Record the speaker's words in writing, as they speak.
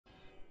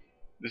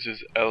This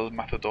is El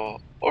Matador.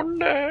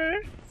 Ole!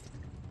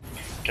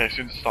 Okay, as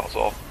soon as it starts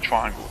off,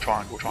 triangle,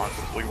 triangle, triangle,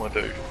 that's all you want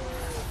to do.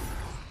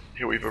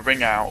 He'll either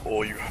ring out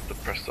or you have to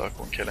press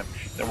circle and kill him.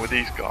 Then with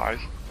these guys,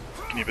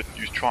 you can either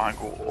use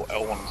triangle or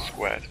L1 and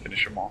square to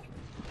finish him off.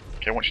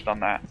 Okay, once you've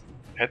done that,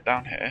 head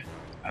down here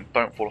and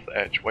don't fall off the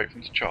edge. Wait for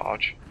them to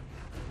charge,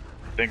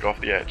 then go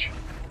off the edge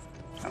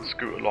and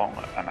scoot along,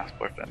 and that's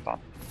both of them done.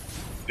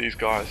 These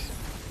guys,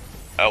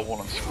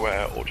 L1 and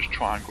square or just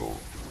triangle.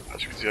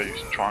 As you can see, I use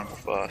triangle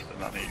first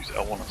and then I use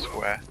L1 and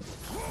square.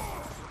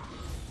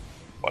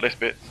 But this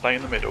bit, stay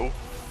in the middle,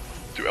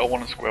 do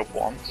L1 and square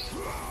once,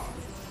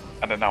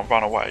 and then now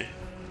run away.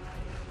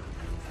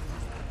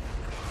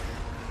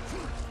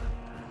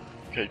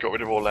 Okay, you got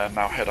rid of all them,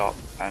 now head up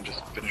and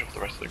just finish off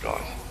the rest of the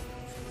guys.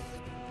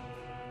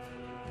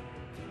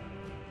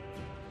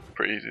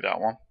 Pretty easy, that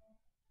one.